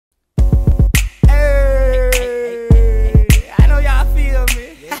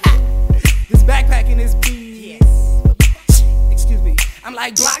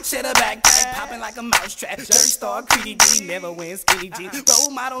like Glock, shed a backpack, popping like a mousetrap. Jerk star, creedy D, never win skinny G.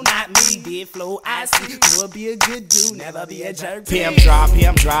 Role model, not me, big flow, I see. You'll be a good dude, never be a jerk. PM drop,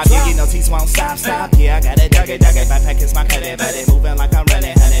 yeah, you know T's won't stop. Yeah, I got a duggy, backpack is my cutty, buddy. Moving like I'm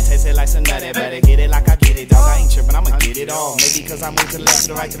running, honey, taste it like some nutty, buddy. Get it like I get it, dog, I ain't tripping, I'ma get it all. Maybe cause I move to the left, to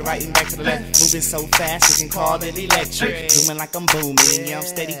the right, to the right, and back to the left. Moving so fast, you can call it electric. Zooming like I'm booming, yeah, I'm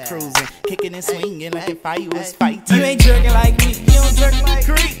steady cruising. Kicking and swinging like if I was fighting. You ain't jerking like me, you don't jerk like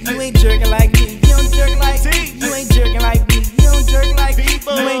Creek. You ain't jerking like me, you don't jerk like T. You ain't jerking like me, you don't jerk like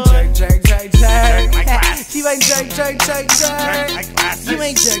VbOi. You ain't jerk like class. You ain't jerk like class. You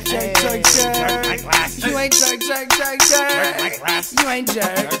ain't jerk like class. You ain't jerk like class. You ain't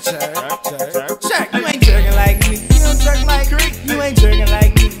jerk. You ain't jerking like me, you don't jerk like Creek. You ain't jerking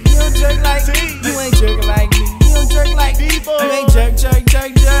like me, you don't jerk like T. You ain't jerking like me, you don't jerk like VbOi. You ain't jerk like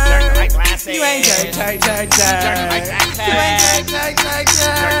class. You ain't jerk like class. You ain't jerk like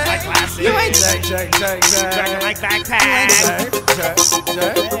class. You ain't jerk like backpack.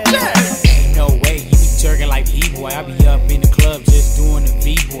 Ain't no way you be jerking like VbOi. I be up in the club just doing the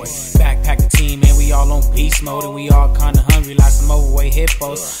VbOi. Backpack the team, man, we all on beast mode and we all kinda hungry like some overweight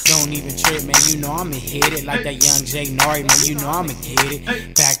hippos. Don't even trip, man, you know I'ma hit it like that young Jay Nori, man, you know I'ma get it.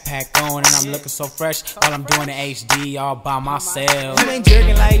 Backpack on and I'm looking so fresh while I'm doing the HD all by myself. You ain't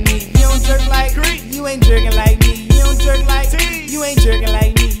jerking like me, you don't jerk like Creek. You ain't jerking like me, you don't jerk like T. You ain't jerking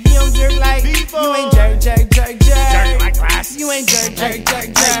like me, you don't jerk like VbOi. You ain't jerk like class. You ain't jerk like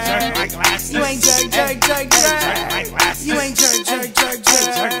class. You ain't jerk like class. You ain't jerk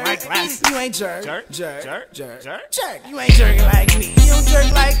like class. You ain't jerk. You ain't jerking like me, you don't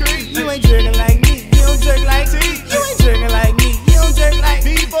jerk like Creek. You ain't jerking like me, you don't jerk like T. You ain't jerking like me, you don't jerk like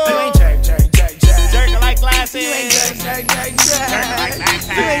VbOi. You ain't jerking like class. You ain't jerk like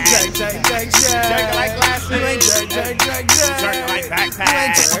backpack. You ain't jerk like class. You ain't jerk like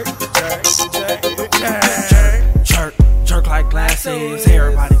backpack. Jerk like glasses.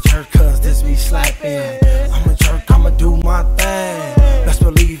 Everybody jerk cause this be slapping. I'm a jerk, I'ma do my thing. Best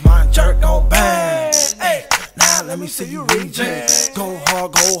believe my jerk gon' bang. Hey, now let me see you reject. Go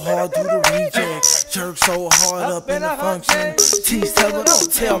hard, do the reject. Jerk so hard up in the function. Tease tell her,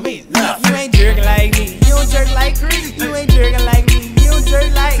 don't tell me nothing. You ain't jerking like me, you don't jerk like Creek. You ain't jerking like me, you don't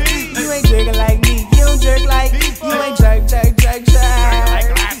jerk like me. You ain't jerking like me, you don't jerk like me. You ain't jerk.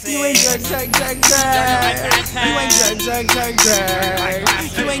 You ain't jerk. You ain't jerk. You ain't jerk.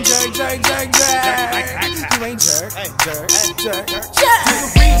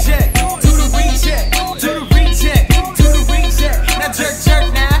 Do the reject. Now jerk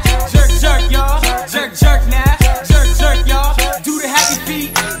now. Jerk y'all. Jerk now. Jerk y'all. Do the happy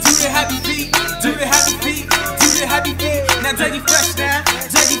feet. Now Dougie fresh now.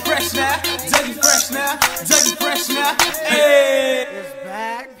 Dougie fresh now.